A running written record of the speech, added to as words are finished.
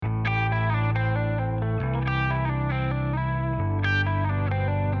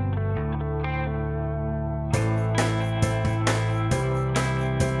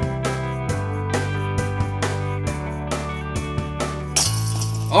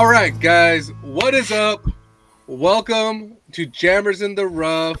All right, guys, what is up? Welcome to Jammers in the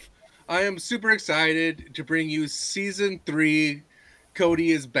Rough. I am super excited to bring you season 3. Cody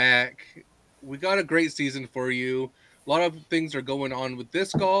is back. We got a great season for you. A lot of things are going on with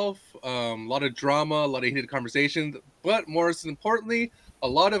disc golf, a lot of drama, a lot of heated conversations, but more importantly, a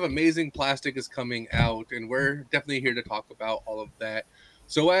lot of amazing plastic is coming out, and we're definitely here to talk about all of that.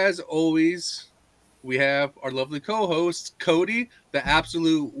 So, as always, we have our lovely co-host Cody, the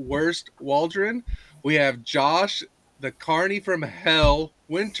absolute worst Waldron. We have Josh, the carney from hell,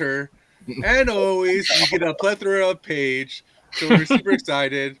 Winter, and always we get a plethora of Paige. So we're super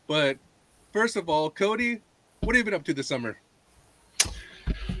excited. But first of all, Cody, what have you been up to this summer?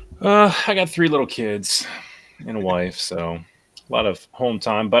 I got three little kids and a wife, so a lot of home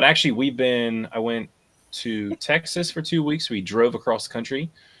time. But actually, I went to Texas for 2 weeks. We drove across the country,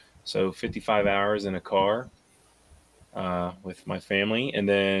 so 55 hours in a car with my family, and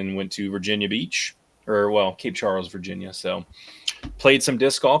then went to Virginia Beach, or well, Cape Charles, Virginia. So played some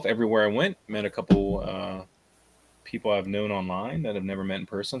disc golf everywhere I went. Met a couple people I've known online that I've never met in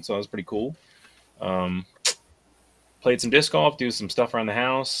person, so that was pretty cool. Um, Played some disc golf, do some stuff around the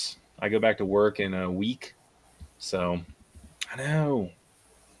house. I go back to work in a week. So I know.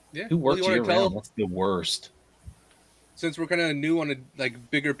 Yeah. Who Well, you works want year to tell, round? That's the worst. since we're kind of new on a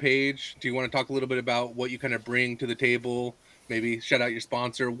bigger page, do you want to talk a little bit about what you kind of bring to the table? Maybe shout out your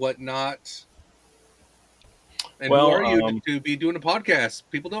sponsor, whatnot. And who Well, are you to be doing a podcast?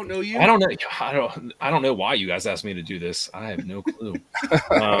 People don't know I you. don't know. I don't know why you guys asked me to do this. I have no clue.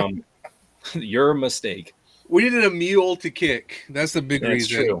 Um, your mistake. We needed a mule to kick. That's the big That's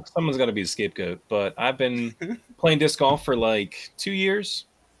reason. true. Someone's got to be the scapegoat. But I've been playing disc golf for like 2 years.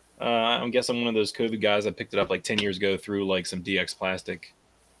 I guess I'm one of those COVID guys. I picked it up like 10 years ago through like some DX plastic,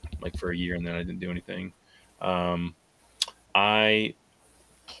 like for a year, and then I didn't do anything. Um, I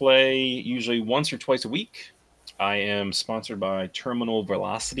play usually once or twice a week. I am sponsored by Terminal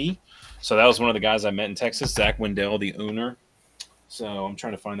Velocity. So that was one of the guys I met in Texas, Zach Wendell, the owner. So I'm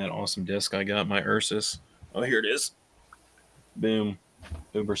trying to find that awesome disc I got, my Ursus. Oh, here it is. Boom.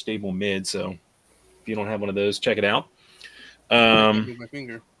 Uber stable mid. So if you don't have one of those, check it out. I can't Um, move my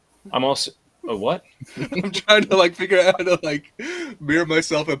finger. I'm also. Oh, what? I'm trying to figure out how to mirror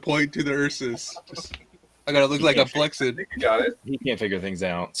myself and point to the Ursus. Just I gotta look He like can't. I'm flexing. You got it. He can't figure things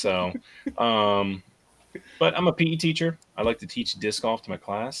out. So, um, but I'm a PE teacher. I like to teach disc golf to my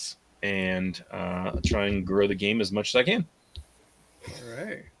class and try and grow the game as much as I can. All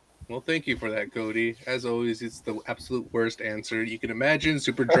right. Well, thank you for that, Cody. As always, it's the absolute worst answer you can imagine.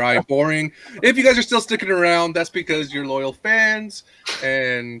 Super dry, boring. If you guys are still sticking around, that's because you're loyal fans,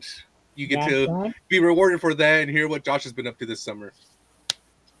 and you get to be rewarded for that and hear what Josh has been up to this summer.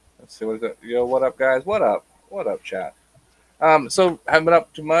 Let's see what is it. Yo, what up, guys? What up? What up, chat? So haven't been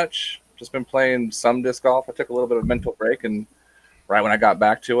up too much. Just been playing some disc golf. I took a little bit of a mental break, and right when I got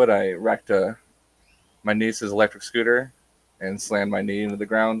back to it, I wrecked my niece's electric scooter and slammed my knee into the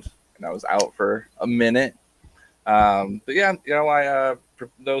ground, and I was out for a minute. But yeah, for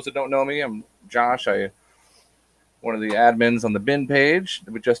those that don't know me, I'm Josh. I one of the admins on the bin page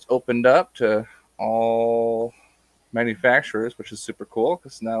that we just opened up to all manufacturers, which is super cool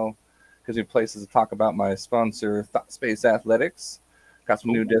because now gives me places to talk about my sponsor, Thought Space Athletics. Got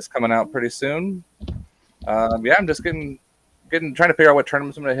some new discs coming out pretty soon. Yeah, I'm just trying to figure out what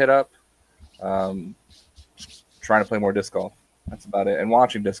tournaments I'm going to hit up. Trying to play more disc golf. That's about it. And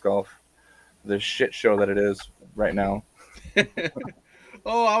watching disc golf, the shit show that it is right now.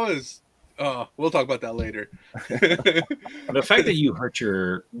 Oh, I was. We'll talk about that later. The fact that you hurt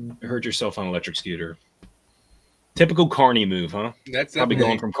yourself on an electric scooter, typical carny move, huh? That's Probably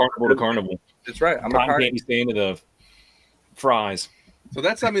definitely going from carnival to carnival. That's right. I'm a Cotton card. candy stand to the fries. So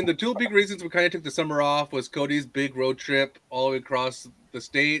that's, I mean, the two big reasons we kind of took the summer off was Cody's big road trip all the way across the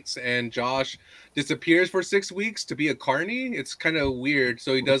states, and Josh disappears for 6 weeks to be a carny. It's kind of weird.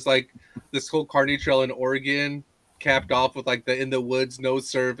 So he does this whole carny trail in Oregon, capped off with the in the woods, no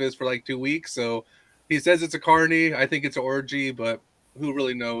service for 2 weeks. So he says it's a carny. I think it's an orgy, but who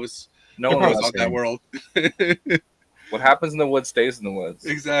really knows? No Who one knows knows. about that world? What happens in the woods stays in the woods.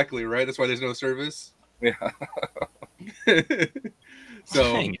 Exactly, right? That's why there's no service. Yeah.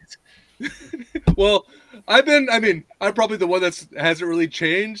 So, Dang it. well, I'm probably the one that hasn't really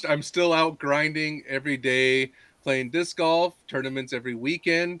changed. I'm still out grinding every day, playing disc golf, tournaments every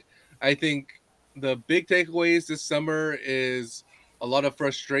weekend. I think the big takeaways this summer is a lot of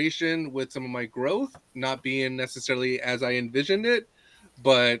frustration with some of my growth not being necessarily as I envisioned it,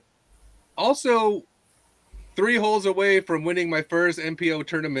 but also 3 holes away from winning my first MPO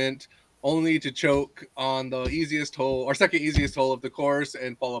tournament only to choke on the easiest hole or second easiest hole of the course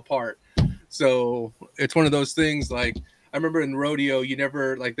and fall apart. So it's one of those things. Like I remember in rodeo, you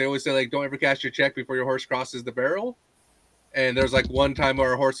never like they always say like don't ever cash your check before your horse crosses the barrel. And there's like one time where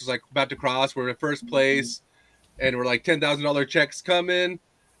our horse was like about to cross, we're in first place, and we're like $10,000 checks coming,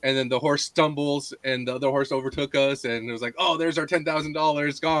 and then the horse stumbles and the other horse overtook us, and it was like, oh, there's our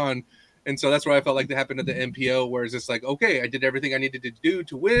 $10,000 gone. And so that's where I felt like that happened at the MPO, where it's just like, okay, I did everything I needed to do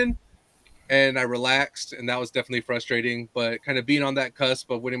to win, and I relaxed, and that was definitely frustrating. But kind of being on that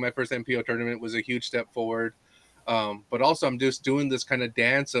cusp of winning my first MPO tournament was a huge step forward. But also, I'm just doing this kind of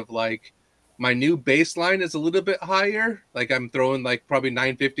dance of like my new baseline is a little bit higher. Like I'm throwing like probably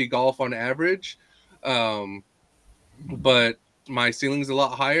 950 golf on average, but my ceiling's a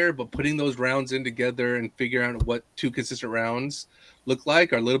lot higher. But putting those rounds in together and figuring out what two consistent rounds look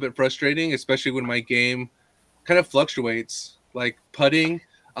like are a little bit frustrating, especially when my game kind of fluctuates. Like putting,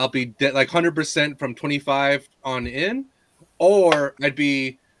 I'll be like 100% from 25 on in, or I'd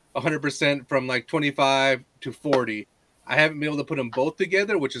be 100% from like 25 to 40. I haven't been able to put them both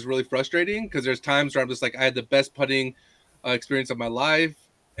together, which is really frustrating because there's times where I'm just like, I had the best putting experience of my life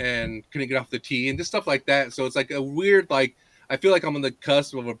and couldn't get off the tee and just stuff like that. So it's like a weird, like, I feel like I'm on the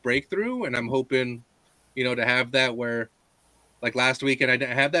cusp of a breakthrough, and I'm hoping, to have that where like last weekend I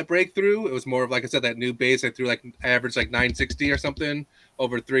didn't have that breakthrough. It was more of, like I said, that new base. I threw like average like 960 or something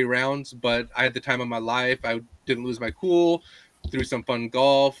over 3 rounds, but I had the time of my life. I didn't lose my cool, threw some fun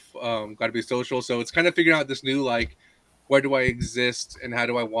golf, got to be social. So it's kind of figuring out this new, like, where do I exist and how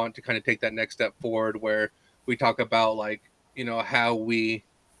do I want to kind of take that next step forward, where we talk about like, how we,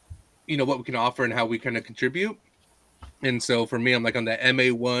 what we can offer and how we kind of contribute. And so for me, I'm like on the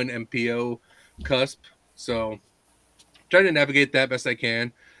MA1 MPO cusp. So trying to navigate that best I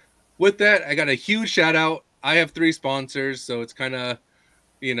can. With that, I got a huge shout out. I have 3 sponsors, so it's kind of,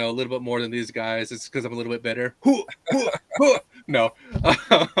 a little bit more than these guys. It's because I'm a little bit better. No,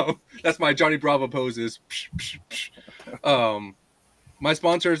 that's my Johnny Bravo poses. My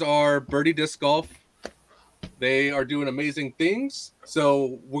sponsors are Birdie Disc Golf. They are doing amazing things.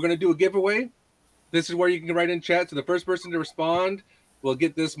 So we're gonna do a giveaway. This is where you can write in chat. So the first person to respond will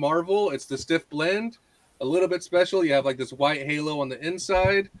get this Marvel. It's the Stiff Blend. A little bit special. You have like this white halo on the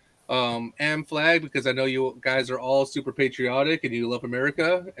inside. Am flag, because I know you guys are all super patriotic and you love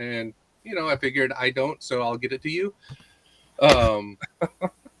America. And, I figured I don't, so I'll get it to you.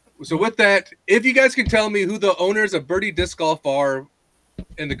 So with that, if you guys can tell me who the owners of Birdie Disc Golf are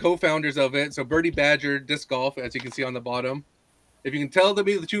and the co-founders of it. So Birdie Badger Disc Golf, as you can see on the bottom. If you can tell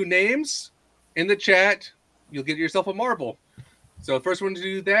me the 2 names in the chat, you'll get yourself a marble. So the first one to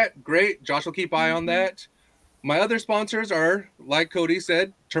do that, great. Josh will keep eye on that. My other sponsors are, like Cody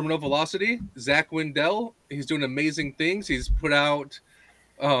said, Terminal Velocity, Zach Wendell. He's doing amazing things. He's put out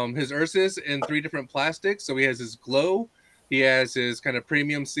his Ursus in 3 different plastics. So he has his Glow. He has his kind of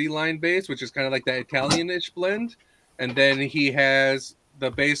premium sea line base, which is kind of like that Italian-ish blend. And then he has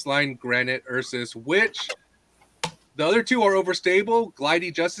the baseline Granite Ursus, which the other 2 are overstable.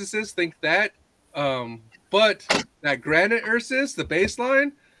 Glidey Justices, think that. But that Granite Ursus, the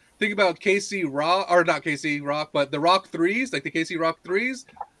baseline, think about KC Rock, or not KC Rock, but the Rock 3s, like the KC Rock 3s,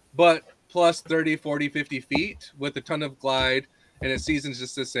 but plus 30, 40, 50 feet with a ton of glide, and its season's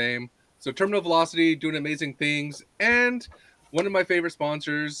just the same. So Terminal Velocity doing amazing things. And one of my favorite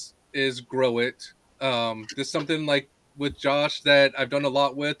sponsors is Grow It. This is something like with Josh that I've done a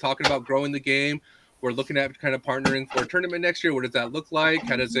lot with, talking about growing the game. We're looking at kind of partnering for a tournament next year. What does that look like?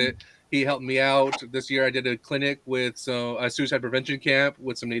 How does it? He helped me out this year. I did a clinic with a suicide prevention camp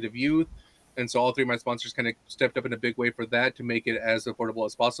with some Native youth. And so all 3 of my sponsors kind of stepped up in a big way for that to make it as affordable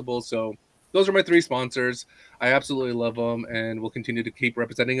as possible. So those are my 3 sponsors. I absolutely love them and will continue to keep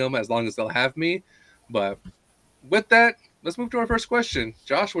representing them as long as they'll have me. But with that, let's move to our first question.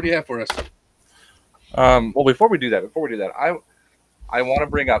 Josh, what do you have for us? Well, before we do that, I want to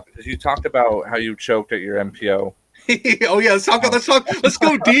bring up, because you talked about how you choked at your MPO. Oh yeah, let's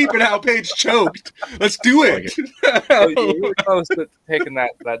go deep in how Paige choked. Let's do it. You were close to taking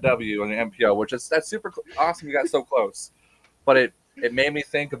that W on the MPO, that's super awesome. You got so close, but it made me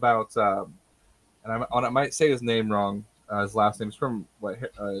think about, and I might say his name wrong. His last name is from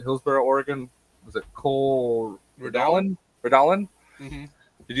Hillsboro, Oregon. Was it Cole Redolin? Mm-hmm.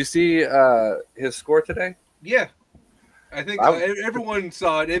 Did you see his score today? Yeah, I think everyone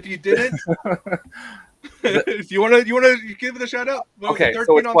saw it. If you didn't. you want to give it a shout out? Okay,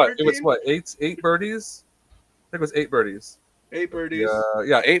 so it's what? 13? It was what? Eight birdies. I think it was 8 birdies. 8 birdies.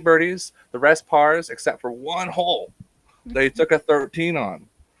 Yeah, 8 birdies. The rest pars, except for 1 hole. They took a 13 on,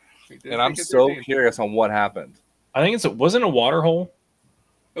 and I'm so curious on what happened. I think wasn't a water hole.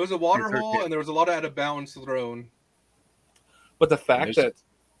 It was a water He's 13. hole, and there was a lot of out of bounds thrown. But the fact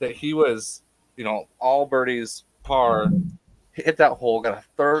that he was, all birdies, par, hit that hole, got a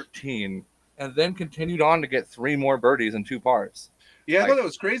 13, and then continued on to get 3 more birdies and 2 pars. Yeah, I thought that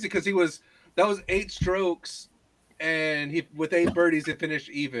was crazy because that was 8 strokes, and he with 8 birdies he finished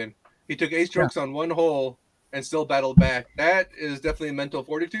even. He took 8 strokes on one hole and still battled back. That is definitely mental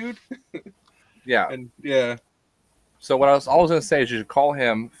fortitude. Yeah. And yeah. So what I was always going to say is you should call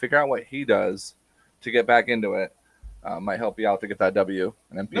him, figure out what he does to get back into it. Might help you out to get that W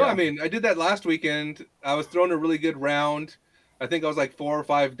and MPL. No, I mean, I did that last weekend. I was throwing a really good round. I think I was like 4 or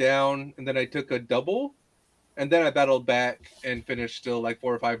 5 down, and then I took a double, and then I battled back and finished still like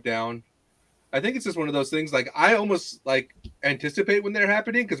 4 or 5 down. I think it's just one of those things. Like I almost like anticipate when they're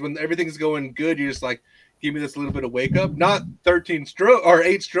happening because when everything's going good, you're just like, give me this little bit of wake up, not 13 stroke or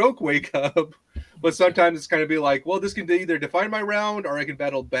 8 stroke wake up, but sometimes it's kind of be like, well, this can either define my round or I can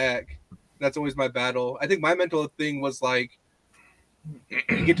battle back. That's always my battle. I think my mental thing was like,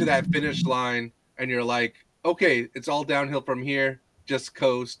 you get to that finish line and you're like, okay, it's all downhill from here. Just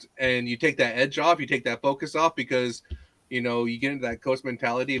coast, and you take that edge off, you take that focus off because you get into that coast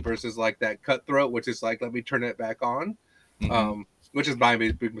mentality versus like that cutthroat, which is like, let me turn it back on. Which is my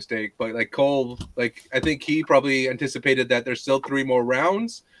big mistake. But like Cole, like I think he probably anticipated that there's still 3 more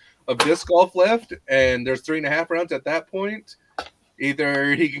rounds of disc golf left, and there's 3.5 rounds at that point.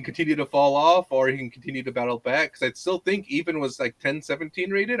 Either he can continue to fall off or he can continue to battle back. Because I still think even was like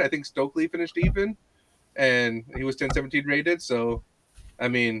 10-17 rated. I think Stokely finished even, and he was 10-17 rated. So, I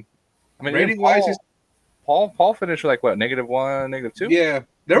mean rating wise, Paul finished like what, -1, -2? Yeah,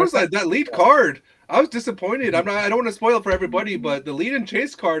 there was like that lead card. I was disappointed. I don't want to spoil it for everybody, but the lead and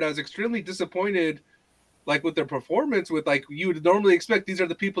chase card, I was extremely disappointed. Like with their performance, with like you would normally expect, these are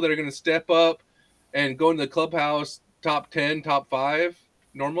the people that are going to step up and go into the clubhouse top 10, top 5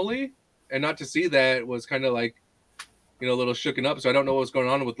 normally, and not to see that was kind of like a little shooken up. So I don't know what was going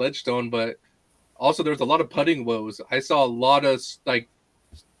on with Ledgestone, but also there's a lot of putting woes. I saw a lot of like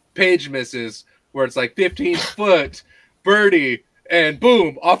page misses where it's like 15 foot birdie and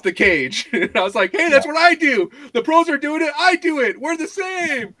boom, off the cage. And I was like, hey, that's what I do. The pros are doing it. I do it. We're the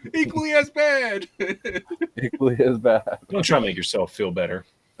same. Equally as bad. Equally as bad. Don't try to make yourself feel better.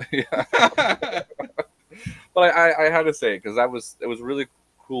 Yeah. But I had to say, because it was really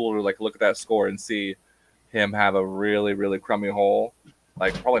cool to like look at that score and see him have a really, really crummy hole,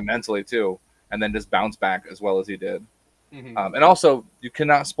 like probably mentally too, and then just bounce back as well as he did. And also, you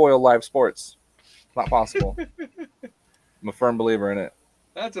cannot spoil live sports. It's not possible. I'm a firm believer in it.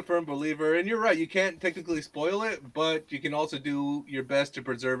 That's a firm believer. And you're right. You can't technically spoil it, but you can also do your best to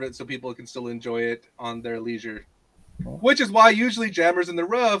preserve it so people can still enjoy it on their leisure. Which is why usually Jammers in the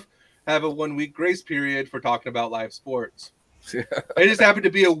Rough have a 1-week grace period for talking about live sports. It just happened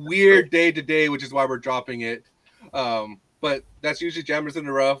to be a weird day today, which is why we're dropping it. But that's usually Jammers in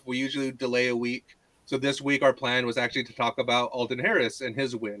the Rough. We usually delay a week. So this week our plan was actually to talk about Alden Harris and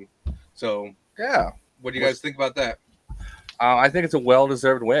his win. So yeah, what do you guys think about that? I think it's a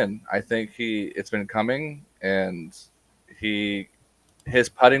well-deserved win. I think it's been coming, and his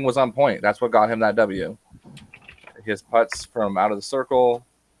putting was on point. That's what got him that W. His putts from out of the circle,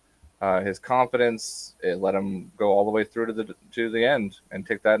 his confidence, it let him go all the way through to the end and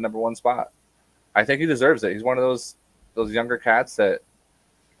take that number 1 spot. I think he deserves it. He's one of those younger cats that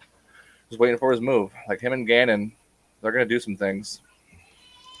was waiting for his move. Like him and Gannon, they're going to do some things.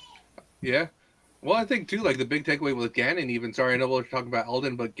 Yeah. Well, I think, too, like the big takeaway with Gannon even, sorry, I know we're talking about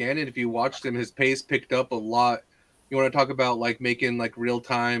Alden, but Gannon, if you watched him, his pace picked up a lot. You want to talk about, like, making, like,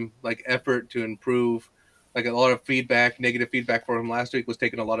 real-time, like, effort to improve. Like, a lot of feedback, negative feedback for him last week was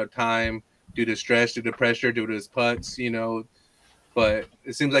taking a lot of time due to stress, due to pressure, due to his putts, But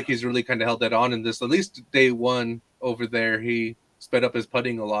it seems like he's really kind of held that on in this. At least day 1 over there, he sped up his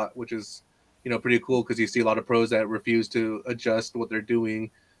putting a lot, which is, pretty cool because you see a lot of pros that refuse to adjust what they're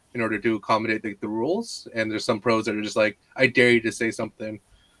doing in order to accommodate the rules. And there's some pros that are just like, I dare you to say something.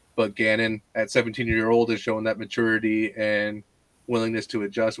 But Gannon at 17-year-old is showing that maturity and willingness to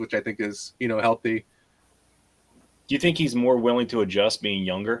adjust, which I think is, healthy. Do you think he's more willing to adjust being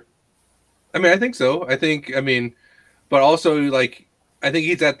younger? I mean, I think so. But also like, I think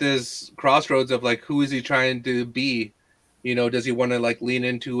he's at this crossroads of like, who is he trying to be? Does he want to like lean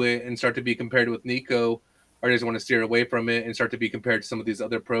into it and start to be compared with Nico? Or does he want to steer away from it and start to be compared to some of these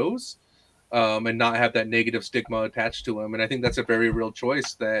other pros and not have that negative stigma attached to him? And I think that's a very real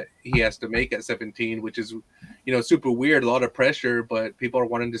choice that he has to make at 17, which is, super weird, a lot of pressure, but people are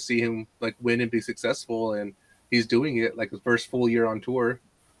wanting to see him like win and be successful. And he's doing it like his first full year on tour.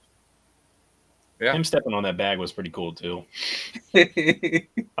 Yeah. Him stepping on that bag was pretty cool too.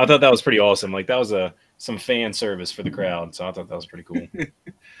 I thought that was pretty awesome. Like that was some fan service for the crowd. So I thought that was pretty cool.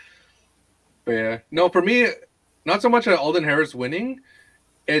 But yeah, no, for me, not so much Alden Harris winning.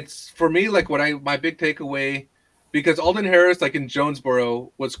 It's for me like my big takeaway, because Alden Harris, like in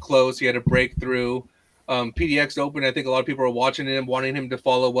Jonesboro, was close. He had a breakthrough. PDX Open, I think a lot of people are watching him, wanting him to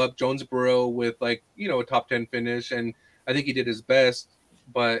follow up Jonesboro with like a top 10 finish, and I think he did his best.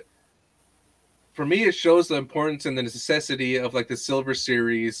 But for me, it shows the importance and the necessity of like the Silver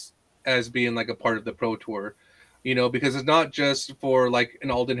Series as being like a part of the Pro Tour, because it's not just for like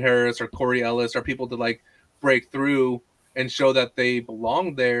an Alden Harris or Corey Ellis or people to like break through and show that they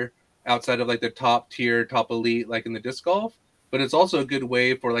belong there outside of like the top tier, top elite, like in the disc golf. But it's also a good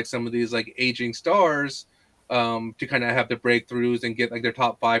way for like some of these like aging stars to kind of have the breakthroughs and get like their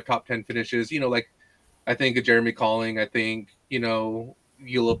top 5, top 10 finishes. Like I think of Jeremy Calling, I think,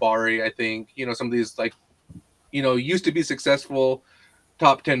 Ulibarri, I think, some of these like, used to be successful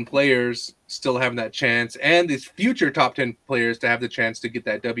top 10 players still having that chance, and these future top 10 players to have the chance to get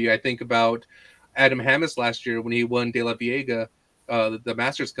that W. I think about Adam Hammes last year when he won De La Viega, the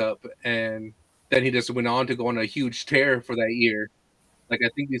Masters Cup, and then he just went on to go on a huge tear for that year. Like I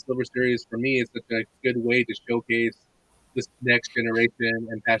think these Silver Series for me is such a good way to showcase this next generation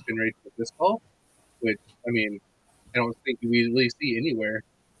and past generation of disc golf, which I mean I don't think we really see anywhere.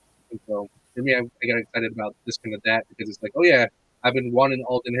 And so for me, I got excited about this kind of that because it's like, oh yeah, I've been wanting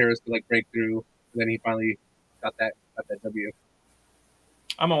Alden Harris to like break through, and then he finally got that W.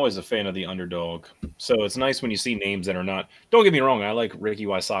 I'm always a fan of the underdog. So it's nice when you see names that are not. Don't get me wrong, I like Ricky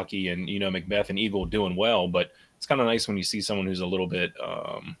Wysocki and Macbeth and Eagle doing well, but it's kind of nice when you see someone who's a little bit,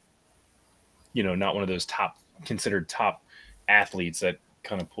 not one of those considered top athletes that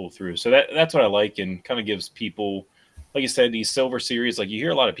kind of pull through. So that's what I like, and kind of gives people, like you said, these Silver Series. Like you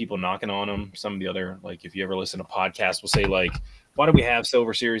hear a lot of people knocking on them. Some of the other, like if you ever listen to podcasts, will say like, why do we have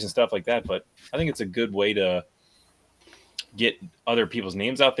Silver Series and stuff like that? But I think it's a good way to get other people's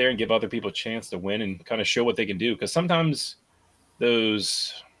names out there and give other people a chance to win and kind of show what they can do. Because sometimes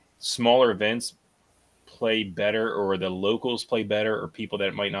those smaller events play better, or the locals play better, or people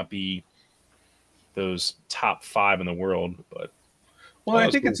that might not be those top 5 in the world. But well, I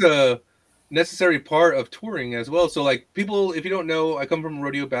think it's a necessary part of touring as well. So like people, if you don't know, I come from a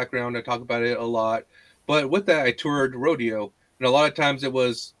rodeo background. I talk about it a lot, but with that, I toured rodeo, and a lot of times it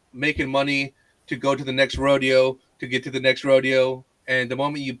was making money to go to the next rodeo, to get to the next rodeo, and the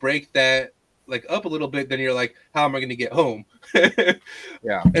moment you break that like up a little bit, then you're like, how am I going to get home?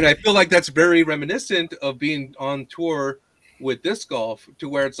 Yeah. And I feel like that's very reminiscent of being on tour with disc golf, to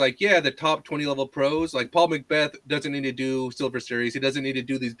where it's like, yeah, the top 20 level pros, like Paul Macbeth doesn't need to do Silver Series. He doesn't need to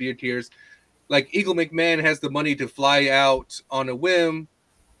do these beer tiers. Like Eagle McMahon has the money to fly out on a whim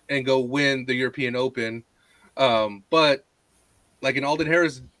and go win the European Open. But like an Alden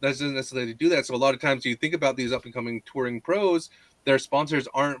Harris doesn't necessarily do that. So a lot of times you think about these up and coming touring pros, their sponsors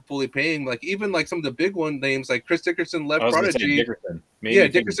aren't fully paying. Like even like some of the big one names like Chris Dickerson left Prodigy. Dickerson.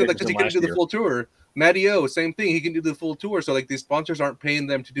 Dickerson, like because he couldn't do the full tour. Matty O, same thing. He can do the full tour. So like these sponsors aren't paying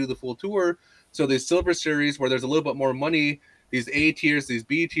them to do the full tour. So these Silver Series where there's a little bit more money, these A tiers, these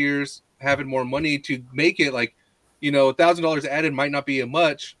B tiers having more money to make it like, $1,000 added might not be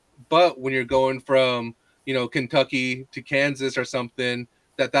much, but when you're going from Kentucky to Kansas or something,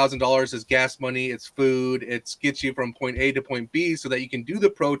 that $1,000 is gas money, it's food, it gets you from point A to point B so that you can do the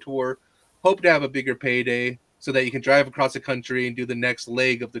Pro Tour, hope to have a bigger payday so that you can drive across the country and do the next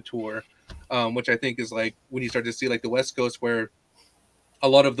leg of the tour, which I think is like when you start to see like the West Coast where a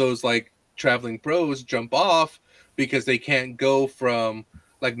lot of those like traveling pros jump off because they can't go from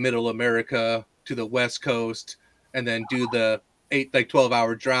like middle America to the West Coast and then do the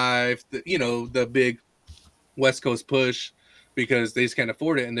 12-hour drive, the big West Coast push, because they just can't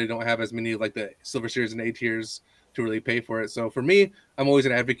afford it and they don't have as many like the Silver Series and A tiers to really pay for it. So for me, I'm always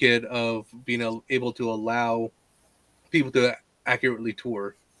an advocate of being able to allow people to accurately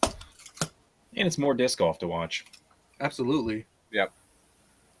tour. And it's more disc golf to watch. Absolutely. Yep.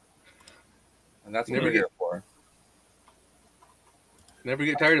 And that's what we're here for. Never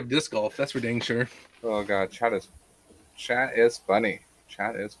get tired of disc golf. That's for dang sure. Oh god, chat is funny.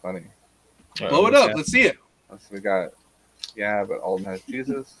 Chat is funny. Blow it up. Let's see it. We got, but Alden has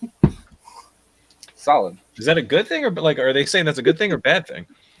Jesus. Solid. Is that a good thing, or like, are they saying that's a good thing or bad thing?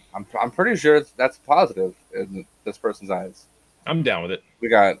 I'm pretty sure that's positive in this person's eyes. I'm down with it. We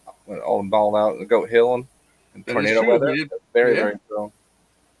got Alden balled out, the Goat Hill, and tornado weather. Very, very cool.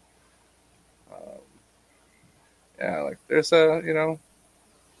 Like there's a,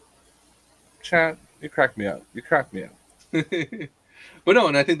 chat. You crack me up. But no,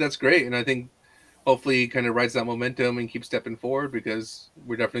 and I think that's great, and I think hopefully he kind of rides that momentum and keeps stepping forward, because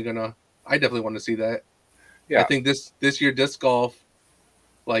we're definitely gonna. I definitely want to see that. I Yeah, think this year disc golf,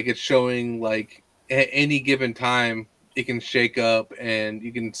 like it's showing like at any given time it can shake up, and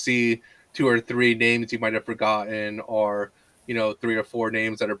you can see two or three names you might have forgotten, or three or four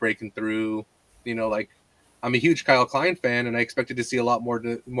names that are breaking through. Like I'm a huge Kyle Klein fan, and I expected to see a lot more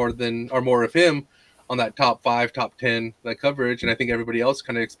of him on that top 5, top 10 like coverage, and I think everybody else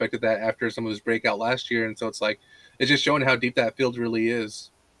kind of expected that after some of his breakout last year, and so it's like it's just showing how deep that field really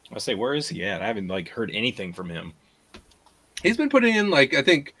is. I say, where is he at? I haven't like heard anything from him. He's been putting in like I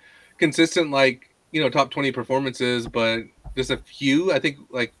think consistent like top 20 performances, but just a few I think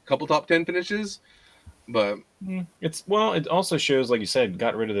like a couple top 10 finishes. But It's well, it also shows, like you said,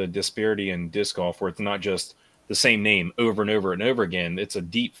 got rid of the disparity in disc golf, where it's not just the same name over and over and over again. It's a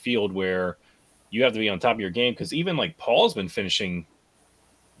deep field where you have to be on top of your game. Because even like Paul's been finishing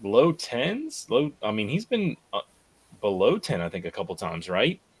low tens, low. I mean, he's been below 10, I think, a couple times,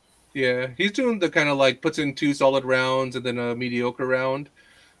 right? yeah, he's doing the kind of like puts in 2 solid rounds and then a mediocre round,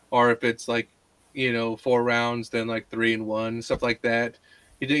 or if it's like 4 rounds, then like 3 and 1, stuff like that.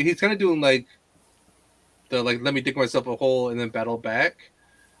 He's kind of doing like the like let me dig myself a hole and then battle back.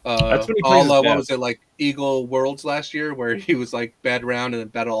 That's when he A plays his la, what was best. it, like Eagle Worlds last year, where he was like bad round and then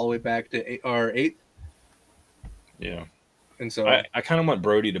battle all the way back to eighth. Yeah, And I, so, I kind of want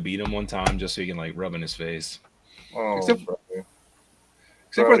Brody to beat him one time just so he can like rub in his face. oh, except Brody.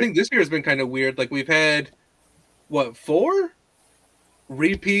 except for I think this year has been kind of weird. Like we've had what, 4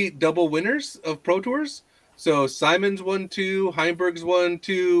 repeat double winners of Pro Tours. So Simon's won 2, Heimberg's won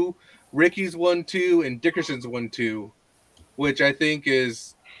 2, Ricky's won 2, and Dickerson's won 2, which I think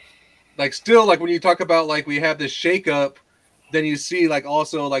is like still like when you talk about like we have this shakeup, then you see like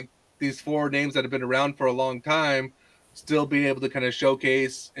also like these 4 names that have been around for a long time still being able to kind of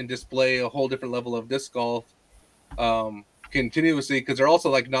showcase and display a whole different level of disc golf continuously, because they're also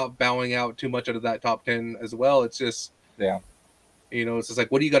like not bowing out too much out of that top 10 as well. It's just Yeah. it's just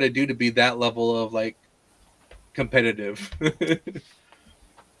like, what do you got to do to be that level of like competitive?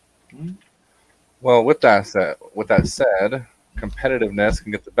 Well, with that said, competitiveness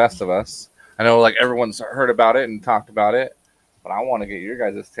can get the best of us. I know, like everyone's heard about it and talked about it, but I want to get your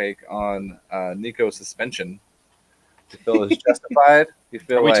guys' take on Nico's suspension. Do you feel it's justified? Do you Are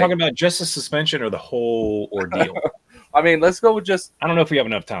feel we like? talking about just a suspension or the whole ordeal? I mean, let's go with just. I don't know if we have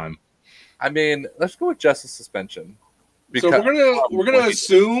enough time. I mean, let's go with just a suspension. So Because we're gonna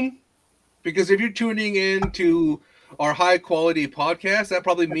assume, because if you're tuning in to our high quality podcast, that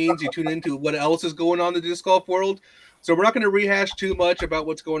probably means you tune into what else is going on in the disc golf world. So we're not going to rehash too much about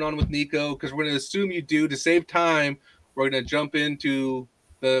what's going on with Nico, because we're going to assume you do. To save time, we're going to jump into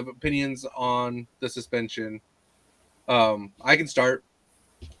the opinions on the suspension. I can start.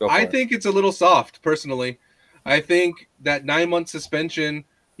 go for I it. think it's a little soft, personally. I think that 9-month suspension,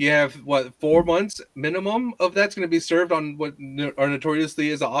 you have what, 4 months minimum of that's going to be served on what are notoriously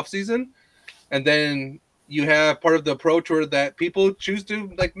is the off season, and then you have part of the pro tour that people choose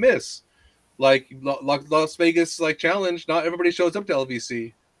to like miss, like Las Vegas like challenge. Not everybody shows up to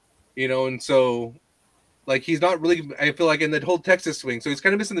LVC, and so like he's not really. I feel like in the whole Texas swing, so he's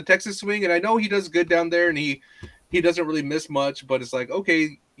kind of missing the Texas swing, and I know he does good down there, and he doesn't really miss much, but it's like,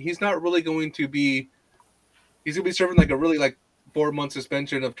 okay, he's not really going to be. He's gonna be serving like a really like 4 month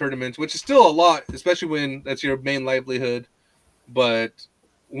suspension of tournaments, which is still a lot, especially when that's your main livelihood. But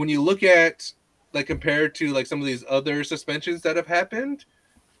when you look at like compared to like some of these other suspensions that have happened,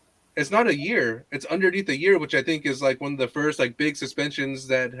 it's not a year. It's underneath a year, which I think is like one of the first like big suspensions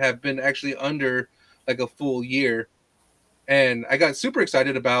that have been actually under like a full year. And I got super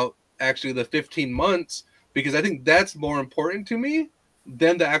excited about actually the 15 months, because I think that's more important to me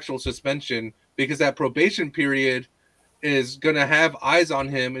than the actual suspension, because that probation period is going to have eyes on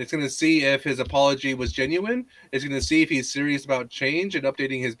him, and it's going to see if his apology was genuine. It's going to see if he's serious about change and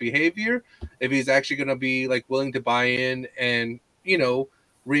updating his behavior, if he's actually going to be like willing to buy in and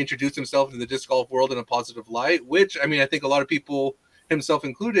reintroduce himself to the disc golf world in a positive light, which I mean I think a lot of people, himself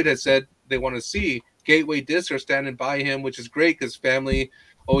included, has said they want to see. Gateway Disc are standing by him, which is great because family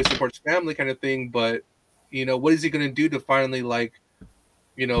always supports family kind of thing. But what is he going to do to finally like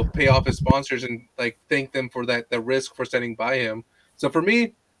pay off his sponsors and like thank them for the risk for standing by him? So for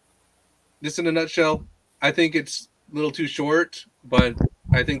me, just in a nutshell, I think it's a little too short, but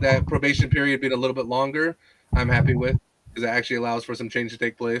I think that probation period being a little bit longer, I'm happy with, because it actually allows for some change to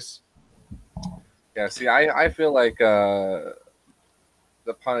take place. Yeah. See, I feel like the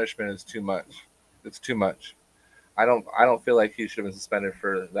punishment is too much. It's too much. I don't feel like he should have been suspended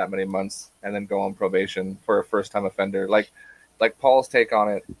for that many months and then go on probation for a first time offender. Like Paul's take on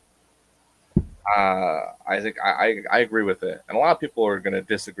it. I think I agree with it, and a lot of people are going to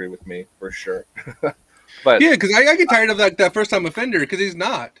disagree with me for sure. But Yeah, because I get tired of that first time offender because he's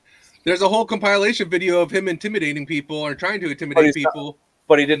not. There's a whole compilation video of him intimidating people or trying to intimidate people.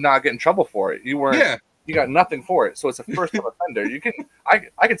 But he did not get in trouble for it. You weren't. Yeah. You got nothing for it. So it's a first time offender. You can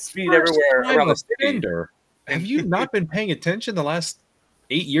I could speed everywhere around the city. Offender. Have you not been paying attention the last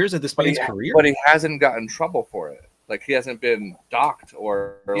 8 years of this But man's career? But he hasn't gotten in trouble for it. Like he hasn't been docked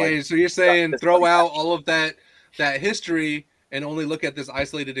or Yeah, like, so you're saying throw out all of that history and only look at this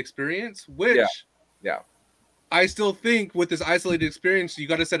isolated experience, which yeah. I still think with this isolated experience, you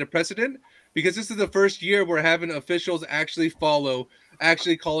got to set a precedent because this is the first year we're having officials actually follow,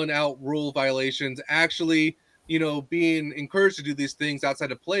 actually calling out rule violations, actually, being encouraged to do these things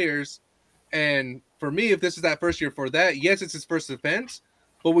outside of players. And for me, if this is that first year for that, yes, it's his first offense,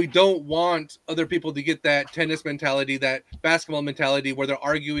 but we don't want other people to get that tennis mentality, that basketball mentality where they're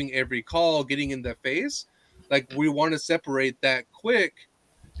arguing every call, getting in the face. Like we want to separate that quick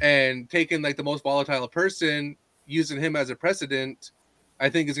and taking like the most volatile person, using him as a precedent, I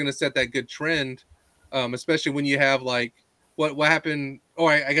think is going to set that good trend. Especially when you have like what happened. Oh,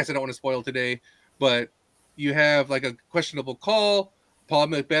 I guess I don't want to spoil today, but you have like a questionable call. Paul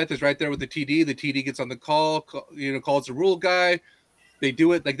Macbeth is right there with the TD. The TD gets on the call, calls the rule guy. They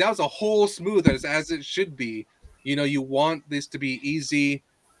do it like that was a whole smooth as it should be. You want this to be easy,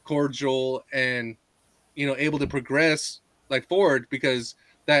 cordial, and able to progress like forward because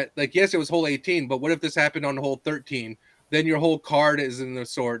that like yes it was hole 18, but what if this happened on hole 13? Then your whole card is in the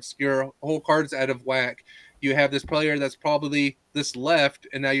sorts, your whole card's out of whack. You have this player that's probably this left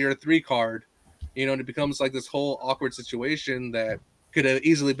and now you're a 3 card, and it becomes like this whole awkward situation that could have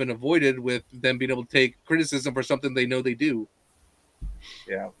easily been avoided with them being able to take criticism for something they know they do.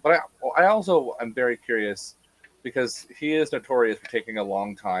 Yeah, but I also am very curious because he is notorious for taking a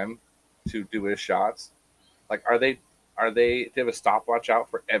long time to do his shots. Like, are they do they have a stopwatch out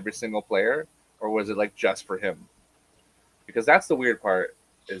for every single player, or was it like just for him? Because that's the weird part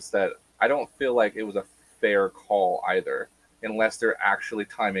is that I don't feel like it was a fair call either, unless they're actually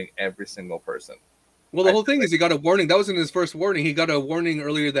timing every single person. Well, the whole thing is he got a warning. That wasn't his first warning. He got a warning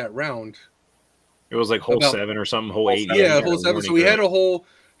earlier that round. It was like hole 7 or something, hole 8. Yeah, hole 7. So he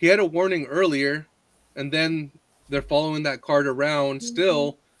had a warning earlier, and then they're following that card around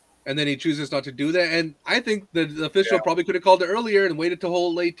still, and then he chooses not to do that. And I think the official probably could have called it earlier and waited to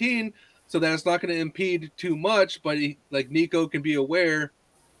hole 18 so that it's not going to impede too much. But Nico can be aware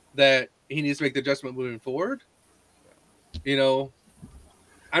that he needs to make the adjustment moving forward.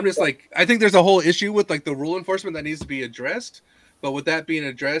 I'm just I think there's a whole issue with like the rule enforcement that needs to be addressed. But with that being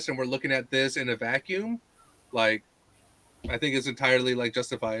addressed and we're looking at this in a vacuum, I think it's entirely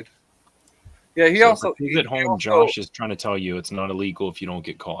justified. Yeah, he also at home. Josh is trying to tell you it's not illegal if you don't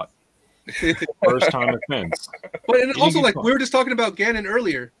get caught. First time offense. But and also we were just talking about Gannon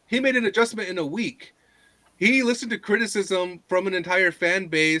earlier. He made an adjustment in a week. He listened to criticism from an entire fan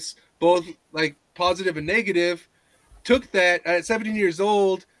base, both positive and negative, took that at 17 years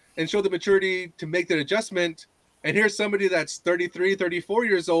old and showed the maturity to make that adjustment. And here's somebody that's 33, 34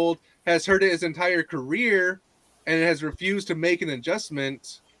 years old, has heard it his entire career and has refused to make an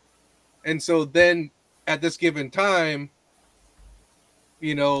adjustment. And so then at this given time,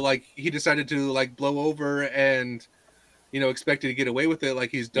 he decided to blow over and, expected to get away with it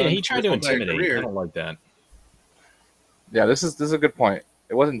like he's done. Yeah, he tried to intimidate. Career. I don't like that. Yeah, this is a good point.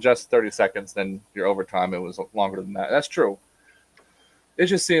 It wasn't just 30 seconds, then your overtime. It was longer than that. That's true. It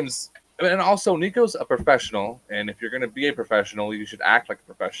just seems... And also, Nico's a professional, and if you're going to be a professional, you should act like a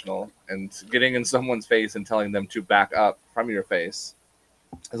professional. And getting in someone's face and telling them to back up from your face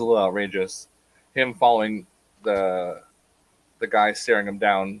is a little outrageous. Him following the guy staring him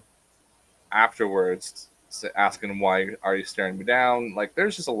down afterwards, asking him, why are you staring me down?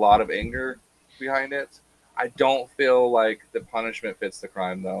 There's just a lot of anger behind it. I don't feel like the punishment fits the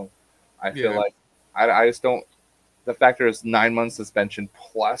crime, though. I feel like I just don't. The fact there's 9 months suspension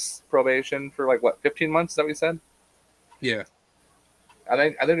plus probation for 15 months. Is that what you said? Yeah. I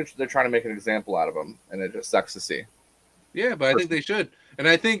think they're trying to make an example out of him, and it just sucks to see. Yeah, but I think they should, and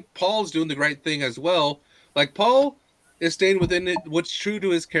I think Paul's doing the right thing as well. Paul is staying within it. What's true to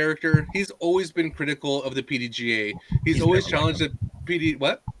his character. He's always been critical of the PDGA. He's always challenged the PD.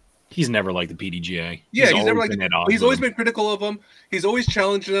 What? He's never liked the PDGA. Yeah, he's never liked. He's always been critical of them. He's always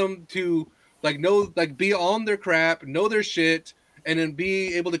challenged them to be on their crap, know their shit, and then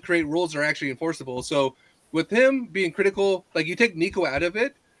be able to create rules that are actually enforceable. So with him being critical, you take Nico out of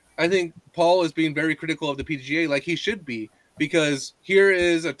it, I think Paul is being very critical of the PDGA like he should be, because here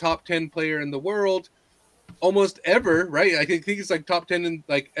is a top 10 player in the world, almost ever, right? I think it's top 10 in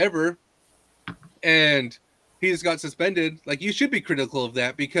ever, and he just got suspended. Like, you should be critical of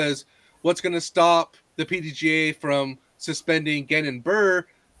that, because what's going to stop the PDGA from suspending Gannon Burr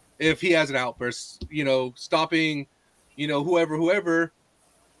if he has an outburst? Stopping, whoever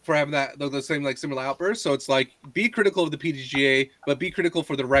for having the same like similar outbursts. So it's like, be critical of the PDGA, but be critical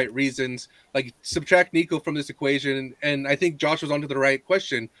for the right reasons. Like, subtract Nico from this equation, and I think Josh was onto the right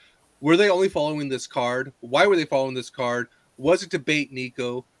question. Were they only following this card? Why were they following this card? Was it to bait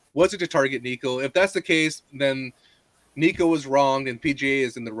Nico? Was it to target Nico? If that's the case, then Nico was wrong and PGA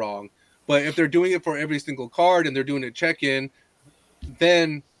is in the wrong. But if they're doing it for every single card and they're doing it check-in,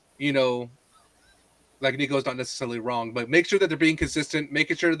 then, like, Nico's not necessarily wrong. But make sure that they're being consistent,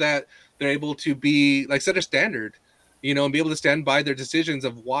 making sure that they're able to be, like, set a standard, and be able to stand by their decisions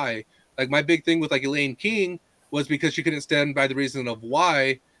of why. Like, my big thing with, like, Elaine King was because she couldn't stand by the reason of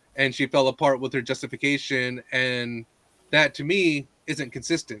why, and she fell apart with her justification, and that, to me, isn't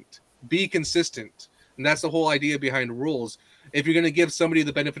consistent. Be consistent. And that's the whole idea behind rules. If you're going to give somebody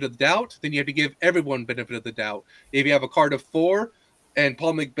the benefit of the doubt, then you have to give everyone benefit of the doubt. If you have a card of 4 and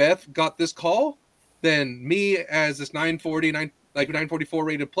Paul McBeth got this call, then me as this 944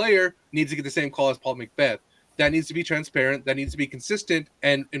 rated player needs to get the same call as Paul McBeth. That needs to be transparent. That needs to be consistent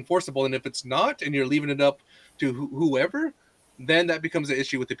and enforceable. And if it's not, and you're leaving it up to whoever, then that becomes an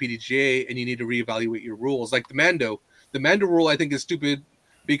issue with the PDGA, and you need to reevaluate your rules. Like the Mando rule, I think, is stupid,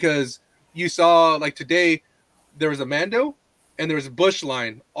 because you saw, like, today there was a Mando and there was a bush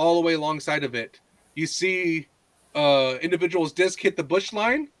line all the way alongside of it. You see individual's disc hit the bush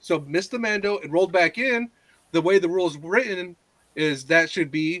line, so missed the Mando and rolled back in. The way the rule's written is that should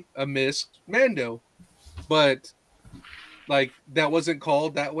be a missed Mando, but like, that wasn't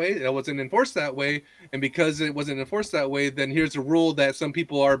called that way. That wasn't enforced that way. And because it wasn't enforced that way, then here's a rule that some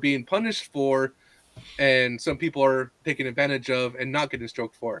people are being punished for, and some people are taking advantage of and not getting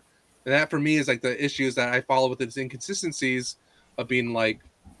stroked for. And that, for me, is like the issues that I follow with its inconsistencies of being like,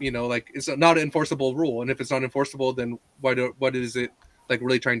 like, it's not an enforceable rule. And if it's not enforceable, then what is it like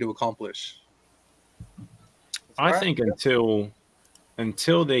really trying to accomplish? I think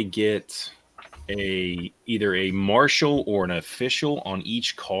until they get either a marshal or an official on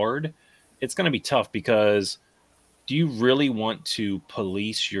each card, it's going to be tough, because do you really want to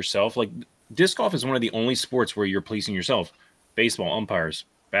police yourself? Like, disc golf is one of the only sports where you're policing yourself. Baseball, umpires,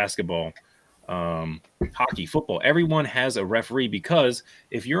 basketball, hockey, football, everyone has a referee, because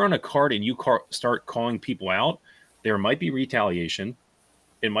if you're on a card and you start calling people out, there might be retaliation.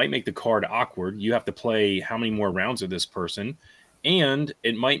 It might make the card awkward. You have to play how many more rounds of this person, and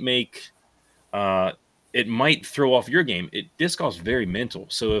it might throw off your game. Disc golf is very mental.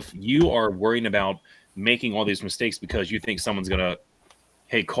 So if you are worrying about making all these mistakes because you think someone's going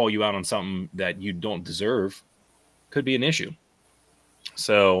to, call you out on something that you don't deserve, could be an issue.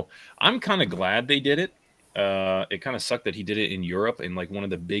 So I'm kind of glad they did it. It kind of sucked that he did it in Europe, in like one of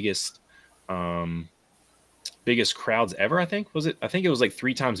the biggest crowds ever. I think it was like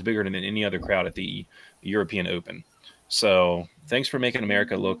 3 times bigger than any other crowd at the European Open. So thanks for making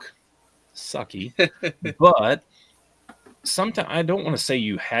America look sucky. But sometimes, I don't want to say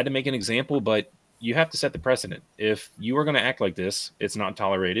you had to make an example, but you have to set the precedent. If you are going to act like this, it's not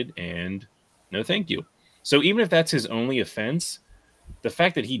tolerated, and no thank you. So even if that's his only offense, the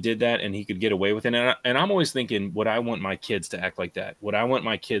fact that he did that and he could get away with it, and I'm always thinking, would I want my kids to act like that? Would I want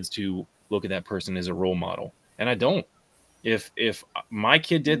my kids to look at that person as a role model? And I don't. If my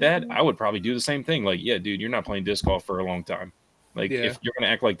kid did that, I would probably do the same thing. Like, yeah, dude, you're not playing disc golf for a long time. Like, if you're going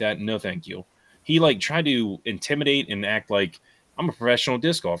to act like that, no thank you. He, like, tried to intimidate and act like, I'm a professional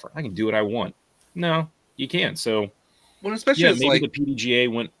disc golfer. I can do what I want. No, you can't. So, well, especially maybe the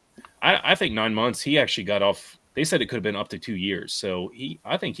PDGA went, I think 9 months, he actually got off. They said it could have been up to 2 years. So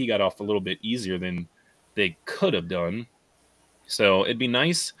I think he got off a little bit easier than they could have done. So it'd be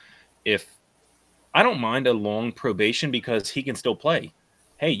nice if, I don't mind a long probation, because he can still play.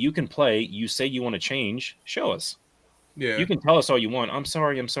 Hey, you can play. You say you want to change. Show us. Yeah. You can tell us all you want. I'm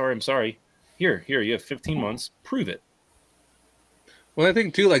sorry. Here, you have 15 months. Prove it. Well, I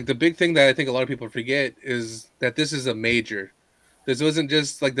think too, like, the big thing that I think a lot of people forget is that this is a major. This wasn't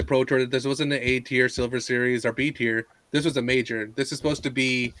just like the Pro Tour. This wasn't an A tier, Silver Series, or B tier. This was a major. This is supposed to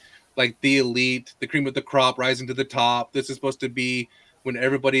be like the elite, the cream of the crop, rising to the top. This is supposed to be when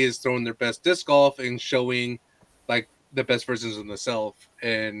everybody is throwing their best disc golf and showing like the best versions of themselves.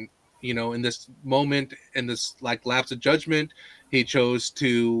 And, in this moment, in this like lapse of judgment, he chose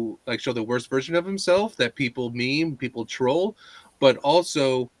to like show the worst version of himself that people meme, people troll, but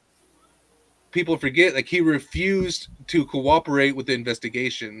also people forget, like, he refused to cooperate with the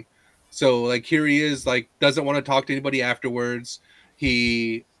investigation. So like, here he is, like, doesn't want to talk to anybody afterwards.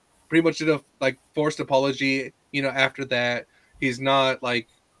 He pretty much did a like forced apology. After that, he's not like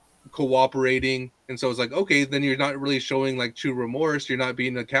cooperating, and so it's like, okay, then you're not really showing like true remorse. You're not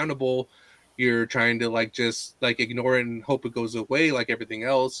being accountable. You're trying to like just like ignore it and hope it goes away like everything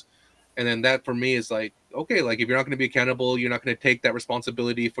else. And then that for me is like, okay, like if you're not going to be accountable, you're not going to take that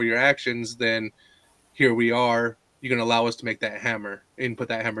responsibility for your actions, then here we are. You're going to allow us to make that hammer and put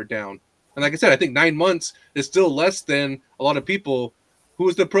that hammer down. And like I said, I think 9 months is still less than a lot of people. Who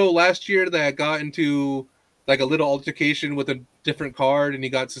was the pro last year that got into like a little altercation with a different card and he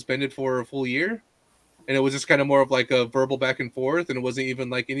got suspended for a full year? And it was just kind of more of like a verbal back and forth, and it wasn't even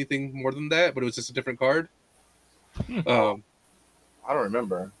like anything more than that, but it was just a different card. I don't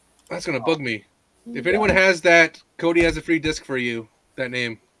remember. That's going to bug me. If anyone has that, Cody has a free disc for you, that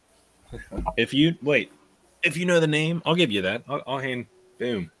name. If you know the name, I'll give you that. I'll hand,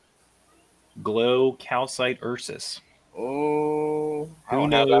 boom. Glow Calcite Ursus. Oh, who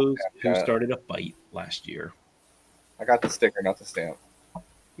knows who started a fight last year? I got the sticker, not the stamp.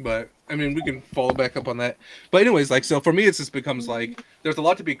 But I mean, we can follow back up on that. But anyways, like, so for me, it just becomes like there's a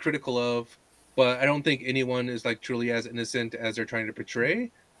lot to be critical of, but I don't think anyone is like truly as innocent as they're trying to portray.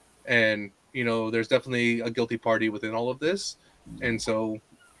 And there's definitely a guilty party within all of this. And so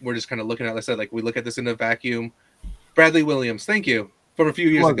we're just kind of looking at, like I said, like we look at this in a vacuum. Bradley Williams, thank you, from a few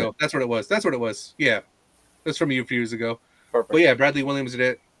years ago. That's what it was. Yeah, that's from a few years ago. Perfect. But yeah, Bradley Williams did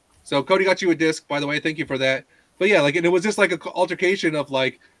it. So Cody got you a disc, by the way. Thank you for that. But yeah, like, and it was just like an altercation of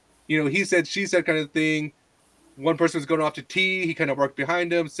like, he said, she said kind of thing. One person was going off to tea. He kind of worked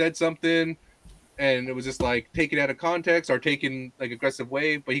behind him, said something, and it was just like taken out of context or taken like aggressive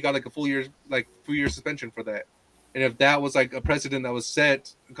way. But he got like a full year suspension for that. And if that was like a precedent that was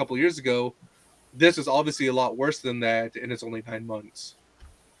set a couple years ago, this is obviously a lot worse than that, and it's only 9 months.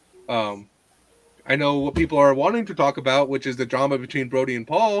 I know what people are wanting to talk about, which is the drama between Brody and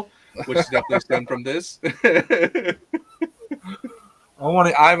Paul, which definitely stemmed from this.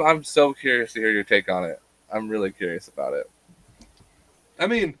 I'm so curious to hear your take on it. I'm really curious about it. I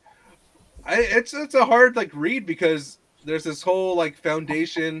mean, it's a hard like read because there's this whole like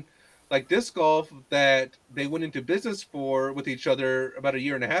foundation, like disc golf that they went into business for with each other about 1.5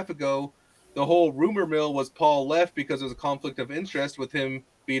 years ago. The whole rumor mill was Paul left because there was a conflict of interest with him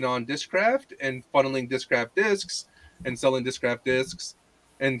being on Discraft and funneling Discraft discs and selling Discraft discs.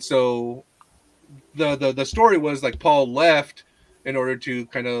 And so the story was like Paul left in order to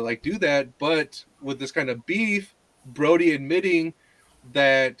kind of like do that. But with this kind of beef, Brody admitting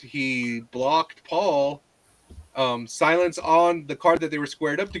that he blocked Paul, silence on the card that they were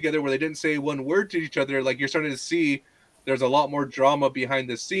squared up together where they didn't say one word to each other. Like, you're starting to see there's a lot more drama behind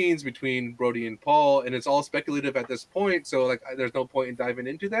the scenes between Brody and Paul, and it's all speculative at this point. So like, there's no point in diving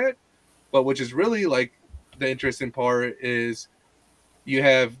into that. But which is really like the interesting part is you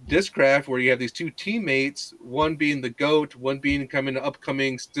have Discraft where you have these two teammates, one being the GOAT, one being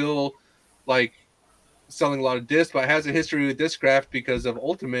upcoming, still like selling a lot of discs, but has a history with Discraft because of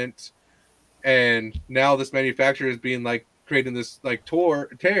Ultimate. And now this manufacturer is being like creating this like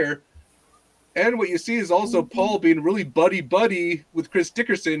tear. And what you see is also Paul being really buddy with Chris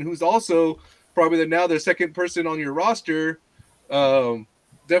Dickerson, who's also probably now the second person on your roster.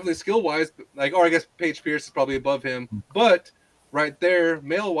 Definitely skill wise, like, or I guess Paige Pierce is probably above him, but right there,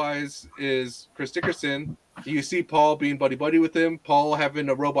 male wise, is Chris Dickerson. You see Paul being buddy with him, Paul having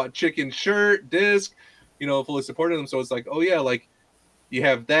a Robot Chicken shirt, disc, fully supporting him. So it's like, oh yeah, like you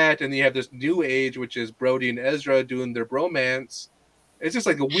have that, and you have this new age, which is Brody and Ezra doing their bromance. It's just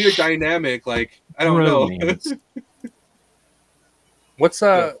like a weird dynamic. Like, I don't know. What's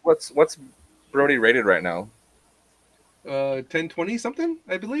Brody rated right now? 1020 something,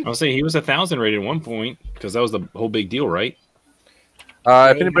 I believe. I'll say he was 1,000 rated at one point because that was the whole big deal, right?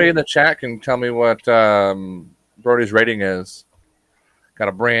 If anybody in the chat can tell me what Brody's rating is, got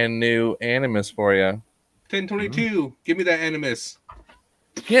a brand new Animus for you. 1022. Give me that Animus.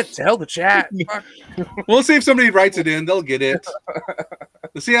 Can't tell the chat. We'll see if somebody writes it in. They'll get it.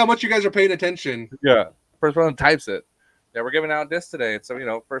 Let's see how much you guys are paying attention. Yeah. First one types it. Yeah, we're giving out discs today.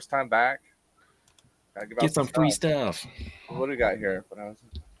 So, first time back. Gotta give Get some free stuff. What do we got here? When I was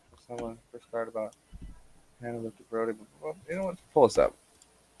someone first started about Hannah looked at Brody. Well, you know what? Pull us up.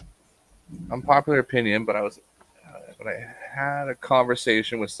 Unpopular opinion, but when I had a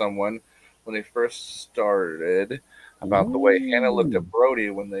conversation with someone when they first started about the way Hannah looked at Brody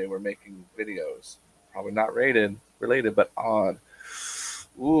when they were making videos. Probably not related, but odd.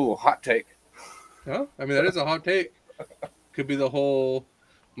 Ooh, hot take. Huh? I mean, that is a hot take. Could be the whole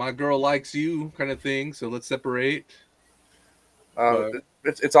 "my girl likes you" kind of thing. So let's separate.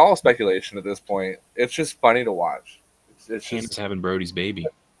 It's all speculation at this point. It's just funny to watch. It's just just having Brody's baby.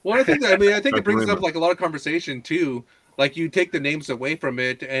 Well, I think I think it That's brings rumor. up like a lot of conversation too. Like you take the names away from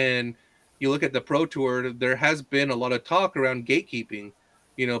it and you look at the pro tour, there has been a lot of talk around gatekeeping.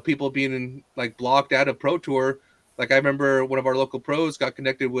 You know, people being like blocked out of pro tour. Like I remember one of our local pros got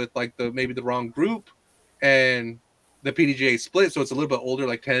connected with like maybe the wrong group and the PDGA split, so it's a little bit older,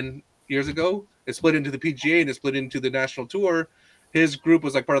 like 10 years ago. It split into the PGA and it split into the national tour. His group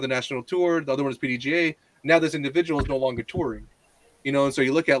was like part of the national tour, the other one is PDGA. Now this individual is no longer touring, you know. And so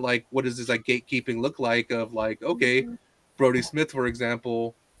you look at like what does this like gatekeeping look like of like, okay, Brody Smith, for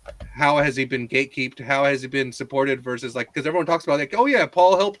example, how has he been gatekeeped, how has he been supported versus like, because everyone talks about like, oh yeah,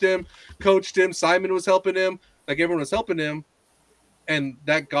 Paul helped him, coached him, Simon was helping him, like everyone was helping him, and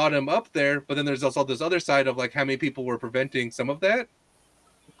that got him up there. But then there's also this other side of like how many people were preventing some of that.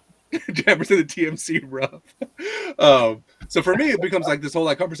 Jammers in the TMC rough. So for me it becomes like this whole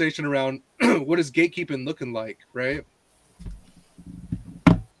like conversation around what is gatekeeping looking like, right?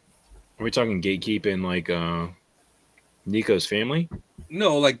 Are we talking gatekeeping like Nico's family?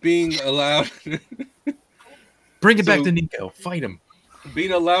 No, like being allowed Bring it So- back to Nico. Fight him.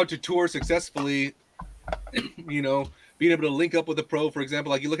 being allowed to tour successfully, you know, being able to link up with a pro, for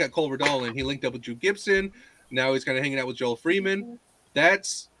example, like you look at Culver Dolan, he linked up with Drew Gibson. Now he's kind of hanging out with Joel Freeman.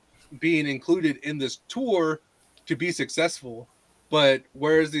 That's being included in this tour to be successful. But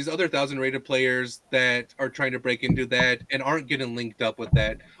whereas these other 1,000 rated players that are trying to break into that and aren't getting linked up with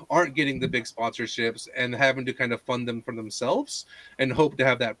that, aren't getting the big sponsorships and having to kind of fund them for themselves and hope to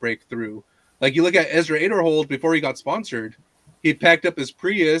have that breakthrough. Like you look at Ezra Aderhold before he got sponsored, he packed up his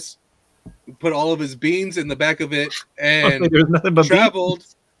Prius, put all of his beans in the back of it, and There's nothing but traveled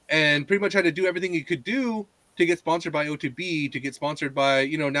and pretty much had to do everything he could do to get sponsored by OTB, to get sponsored by,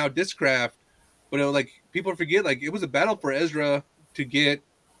 you know, now Discraft. But it was like people forget, like it was a battle for Ezra to get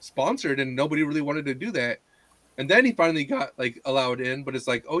sponsored, and nobody really wanted to do that. And then he finally got like allowed in, but it's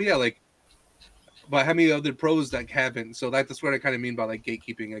like, oh yeah, like, but how many other pros that haven't? So that's what I kind of mean by like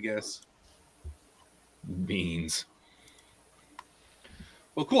gatekeeping, I guess. beans.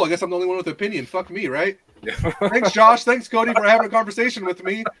 Well, cool. I guess I'm the only one with an opinion. Fuck me, right? Thanks, Josh. Thanks, Cody, for having a conversation with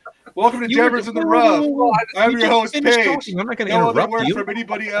me. Welcome to Jammers in the Rough. I'm your host, Paige. I'm not going to No other interrupt words you. from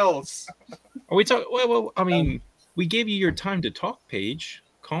anybody else. Are we talking? Well, I mean, we gave you your time to talk, Paige.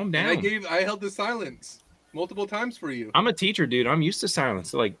 Calm down. And I held the silence multiple times for you. I'm a teacher, dude. I'm used to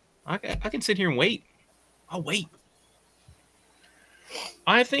silence. Like, I can sit here and wait. I'll wait.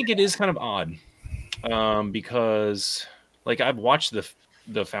 I think it is kind of odd, because like I've watched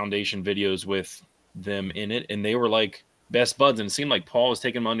the foundation videos with them in it, and they were like best buds, and it seemed like Paul was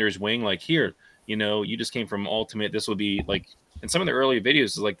taking him under his wing. Like, here, you know, you just came from Ultimate. This will be like, in some of the early videos,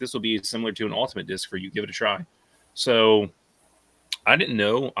 is like this will be similar to an Ultimate disc for you. Give it a try. So I didn't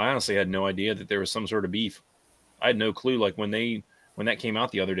know. I honestly had no idea that there was some sort of beef. I had no clue. Like when that came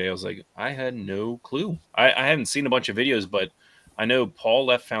out the other day, I was like, I had no clue. I hadn't seen a bunch of videos, but I know Paul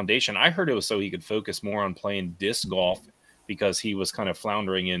left Foundation. I heard it was so he could focus more on playing disc golf because he was kind of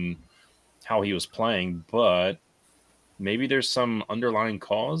floundering in how he was playing. But maybe there's some underlying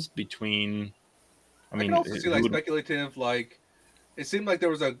cause between. I mean, can also see like would- speculative. Like it seemed like there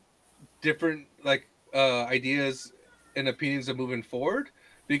was a different like ideas and opinions of moving forward,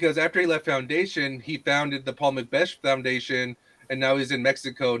 because after he left Foundation, he founded the Paul McBeth Foundation, and now he's in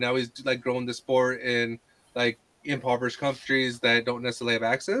Mexico. Now he's like growing the sport in like impoverished countries that don't necessarily have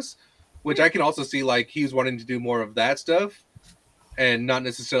access, which I can also see like he's wanting to do more of that stuff and not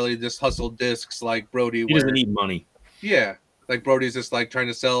necessarily just hustle discs like Brody. he doesn't need money. Yeah, like Brody's just like trying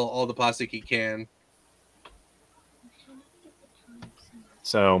to sell all the plastic he can.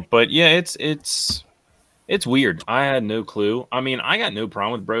 So, but yeah, it's weird. I had no clue. I mean, I got no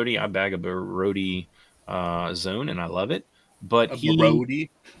problem with Brody. I bag a Brody zone, and I love it. But A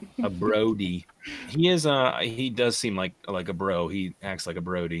Brody. a Brody, he does seem like a bro. He acts like a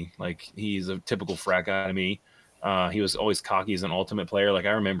Brody. Like he's a typical frat guy to me. He was always cocky as an Ultimate player. Like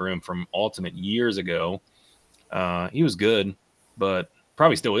I remember him from Ultimate years ago. He was good, but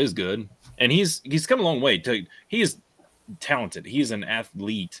probably still is good. And he's come a long way. He is talented. He's an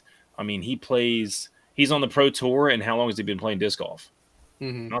athlete. I mean, he's on the pro tour, and how long has he been playing disc golf?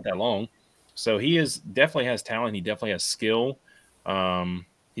 Mm-hmm. Not that long. So he definitely has talent. He definitely has skill.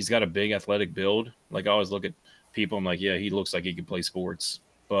 He's got a big athletic build. Like I always look at people, I'm like, yeah, he looks like he could play sports.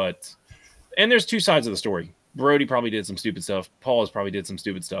 And there's two sides of the story. Brody probably did some stupid stuff. Paul has probably did some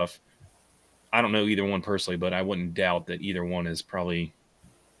stupid stuff. I don't know either one personally, but I wouldn't doubt that either one is probably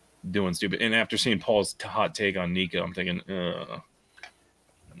doing stupid. And after seeing Paul's hot take on Nico, I'm thinking,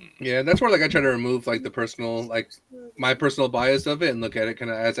 Yeah, that's where like I try to remove like the personal, like my personal bias of it and look at it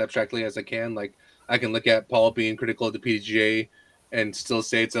kind of as abstractly as I can. Like I can look at Paul being critical of the PDGA and still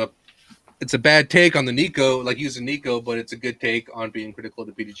say it's a bad take on the Nico, like using Nico, but it's a good take on being critical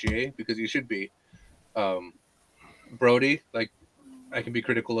to PDGA because you should be. Brody, like I can be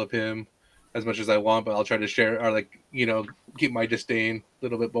critical of him as much as I want, but I'll try to share or like keep my disdain a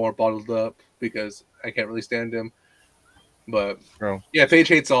little bit more bottled up because I can't really stand him. But yeah, Paige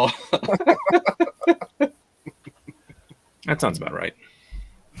hates all. That sounds about right.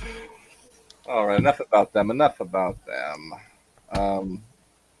 All right, enough about them.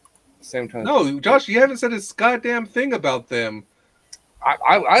 Same time. No, Josh, you haven't said a goddamn thing about them.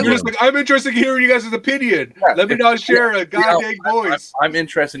 You're just like, I'm interested in hearing you guys' opinion. Yeah, let me not share a goddamn voice. I'm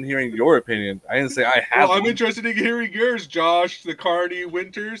interested in hearing your opinion. I didn't say I have. Well, I'm interested in hearing yours, Josh. The Carney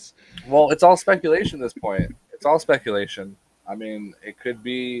Winters. Well, it's all speculation at this point. It's all speculation. I mean, it could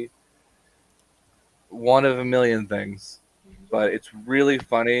be one of a million things, but it's really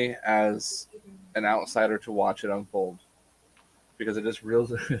funny as an outsider to watch it unfold because it just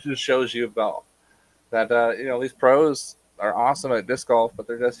shows you about that. These pros are awesome at disc golf, but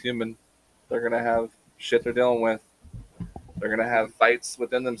they're just human. They're gonna have shit they're dealing with. They're gonna have fights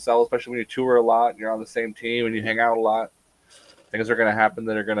within themselves, especially when you tour a lot and you're on the same team and you hang out a lot. Things are gonna happen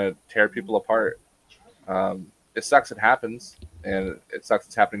that are gonna tear people apart. It sucks it happens, and it sucks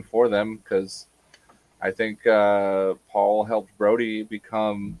it's happening for them because I think Paul helped Brody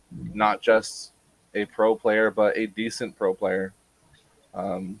become not just a pro player, but a decent pro player.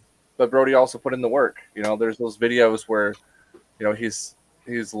 But Brody also put in the work. There's those videos where he's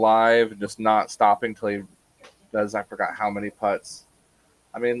live and just not stopping till he does I forgot how many putts.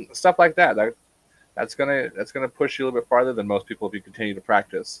 I mean, stuff like that. That's gonna push you a little bit farther than most people if you continue to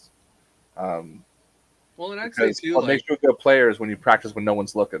practice. Well, and I'd say too, what makes you a good player is when you practice when no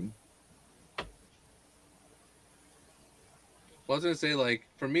one's looking. Well, I was gonna say, like,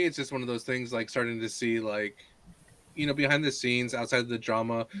 for me, it's just one of those things, like, starting to see, like, behind the scenes, outside of the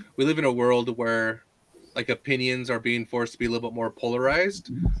drama, we live in a world where, like, opinions are being forced to be a little bit more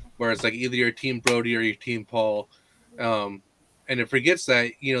polarized, where it's like either your team Brody or your team Paul, and it forgets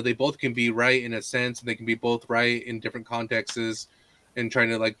that they both can be right in a sense, and they can be both right in different contexts, and trying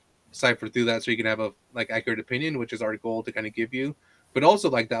to like cipher through that so you can have a like accurate opinion, which is our goal to kind of give you. But also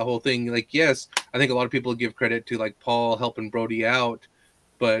like that whole thing, like, yes, I think a lot of people give credit to like Paul helping Brody out,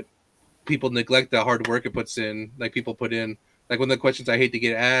 but people neglect the hard work it puts in. Like people put in, like one of the questions I hate to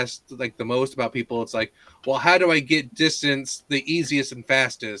get asked like the most about people, it's like, well, how do I get distance the easiest and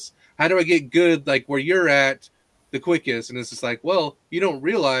fastest? How do I get good like where you're at the quickest? And it's just like, well, you don't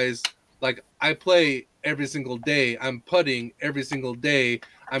realize like I play every single day. I'm putting every single day.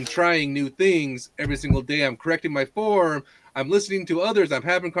 I'm trying new things every single day. I'm correcting my form. I'm listening to others. I'm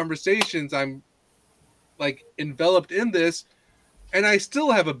having conversations. I'm like enveloped in this, and I still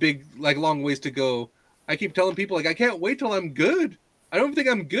have a big, like, long ways to go. I keep telling people, like, I can't wait till I'm good. I don't think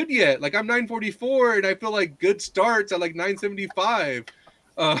I'm good yet. Like, I'm 944, and I feel like good starts at like 975.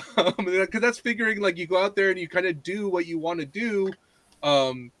 Because that's figuring like you go out there and you kind of do what you want to do.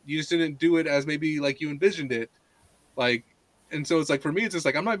 You just didn't do it as maybe like you envisioned it. Like, and so it's like for me, it's just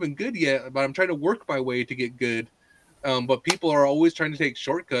like I'm not even good yet, but I'm trying to work my way to get good. But people are always trying to take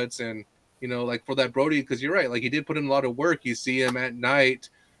shortcuts, and like for that Brody, because you're right, like he did put in a lot of work. You see him at night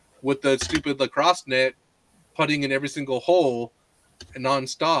with the stupid lacrosse net, putting in every single hole,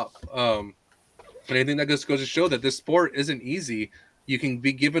 nonstop. And I think that just goes to show that this sport isn't easy. You can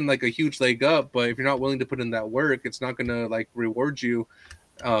be given like a huge leg up, but if you're not willing to put in that work, it's not gonna like reward you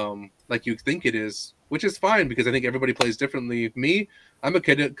like you think it is, which is fine because I think everybody plays differently. Me, I'm a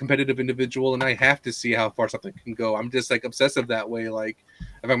competitive individual, and I have to see how far something can go. I'm just like obsessive that way. Like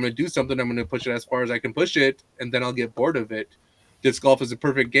if I'm going to do something, I'm going to push it as far as I can push it, and then I'll get bored of it. Disc golf is a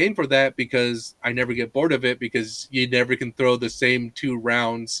perfect game for that because I never get bored of it because you never can throw the same 2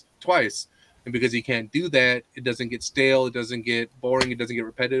 rounds twice. And because you can't do that, it doesn't get stale, it doesn't get boring, it doesn't get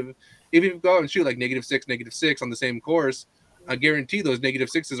repetitive. Even if you go out and shoot like -6 on the same course, I guarantee those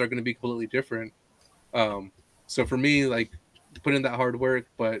 -6s are going to be completely different. So for me, like put in that hard work,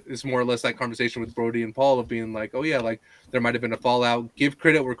 but it's more or less that conversation with Brody and Paul of being like, oh yeah, like there might have been a fallout. Give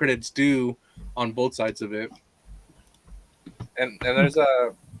credit where credit's due on both sides of it. And there's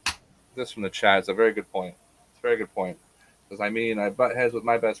this from the chat. It's a very good point. It's a very good point. Because I mean, I butt heads with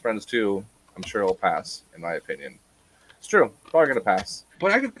my best friends too. I'm sure it'll pass, in my opinion. It's true. Probably gonna pass.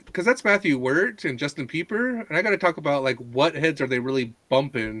 But because that's Matthew Wirt and Justin Pieper, and I got to talk about like what heads are they really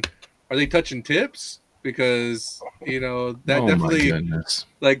bumping? Are they touching tips? Because that definitely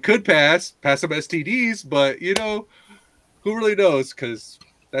like could pass some STDs, but who really knows? Because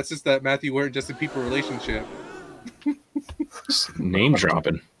that's just that Matthew Wirt and Justin Pieper relationship. Name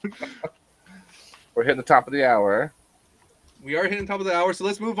dropping. We're hitting the top of the hour. We are hitting top of the hour, so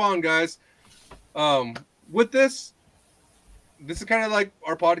let's move on, guys. With this is kind of like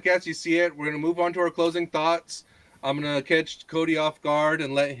our podcast. You see it. We're gonna move on to our closing thoughts. I'm gonna catch Cody off guard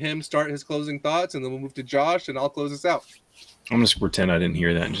and let him start his closing thoughts, and then we'll move to Josh, and I'll close us out. I'm just pretend I didn't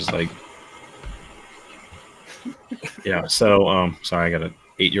hear that and just like, yeah. So, sorry, I got an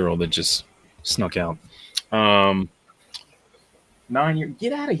 8-year-old that just snuck out. 9-year,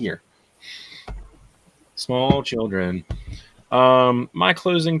 get out of here. Small children. My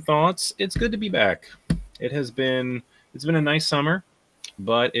closing thoughts. It's good to be back. It's been a nice summer,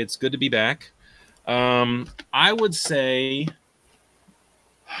 but it's good to be back. I would say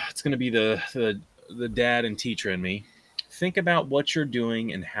it's going to be the dad and teacher in me. Think about what you're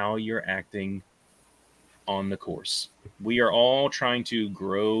doing and how you're acting on the course. We are all trying to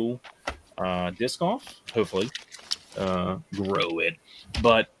grow disc golf, hopefully, grow it.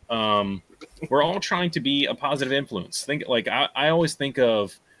 But we're all trying to be a positive influence. I always think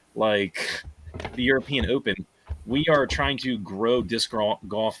of like the European Open. We are trying to grow disc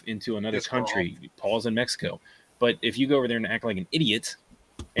golf into another country. Paul's in Mexico. But if you go over there and act like an idiot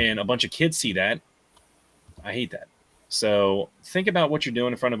and a bunch of kids see that, I hate that. So think about what you're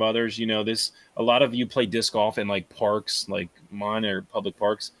doing in front of others. You know, a lot of you play disc golf in like parks, like mine or public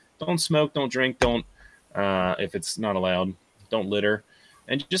parks. Don't smoke, don't drink, don't, if it's not allowed, don't litter.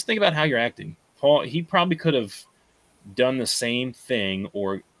 And just think about how you're acting. Paul, he probably could have done the same thing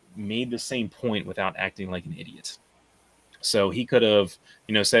or made the same point without acting like an idiot. So he could have,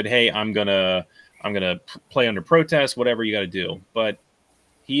 said, "Hey, I'm gonna play under protest, whatever you got to do." But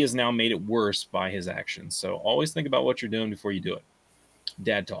he has now made it worse by his actions. So always think about what you're doing before you do it.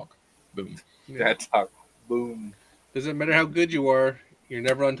 Dad talk. Boom. Dad talk. Boom. Doesn't matter how good you are, you're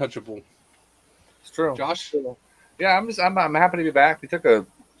never untouchable. It's true. Josh? Yeah, I'm happy to be back.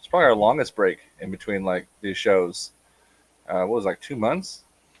 It's probably our longest break in between like these shows. What was it, like 2 months?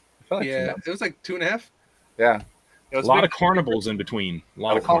 I felt like 2 months. It was like 2.5. Yeah. A lot of carnivals in between. A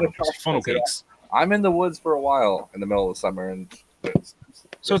lot of carnivals. Funnel cakes. Yeah. I'm in the woods for a while in the middle of the summer, and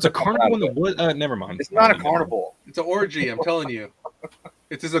so it's a carnival in the woods. Never mind. It's not a carnival. It's an orgy. I'm telling you.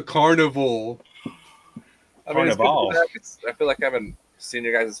 It is a carnival. I mean, carnival. I feel like I haven't seen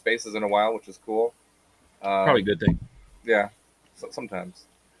your guys' faces in a while, which is cool. Probably a good thing. Yeah, sometimes.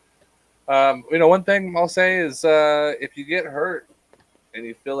 One thing I'll say is if you get hurt and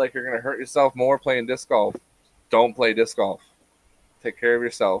you feel like you're going to hurt yourself more playing disc golf, don't play disc golf. Take care of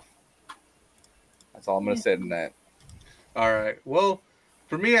yourself. That's all I'm going to say in that. All right. Well,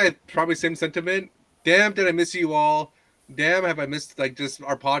 for me, I probably same sentiment. Damn, did I miss you all? Damn, have I missed like just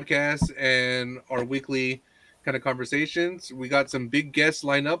our podcast and our weekly kind of conversations? We got some big guests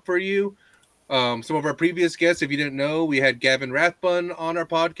lined up for you. Some of our previous guests, if you didn't know, we had Gavin Rathbun on our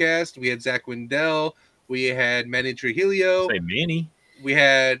podcast. We had Zach Wendell. We had Manny Trujillo. Say Manny. We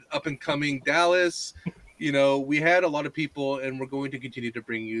had up and coming Dallas. We had a lot of people, and we're going to continue to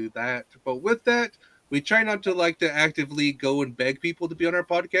bring you that. But with that, we try not to like to actively go and beg people to be on our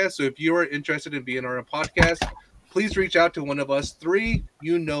podcast. So if you are interested in being on our podcast, please reach out to one of us three.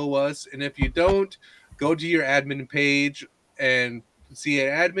 You know us. And if you don't, go to your admin page and see an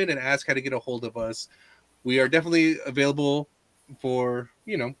admin and ask how to get a hold of us. We are definitely available for,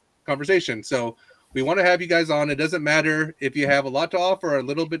 conversation. So we want to have you guys on. It doesn't matter if you have a lot to offer or a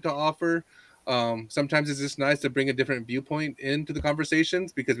little bit to offer. Sometimes it's just nice to bring a different viewpoint into the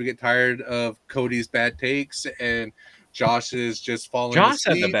conversations because we get tired of Cody's bad takes and Josh is just following. Josh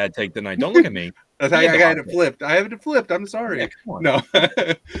had the bad take tonight. Don't look at me. That's how I got it flipped. I have it flipped. I'm sorry. Yeah, come on. No,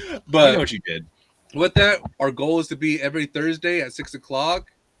 but I know what you did. With that, our goal is to be every Thursday at 6:00,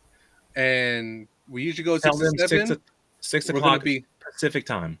 and we usually go 6 to 7. 6 o'clock Pacific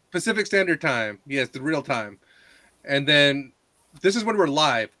time. Pacific Standard Time. Yes, the real time. And then this is when we're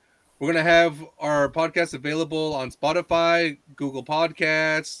live. We're going to have our podcast available on Spotify, Google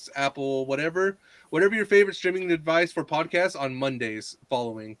Podcasts, Apple, whatever your favorite streaming device for podcasts on Mondays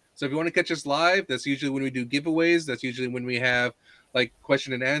following. So if you want to catch us live, that's usually when we do giveaways. That's usually when we have like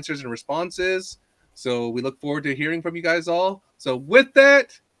question and answers and responses. So we look forward to hearing from you guys all. So with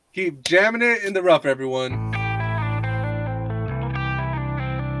that, keep jamming it in the rough, everyone.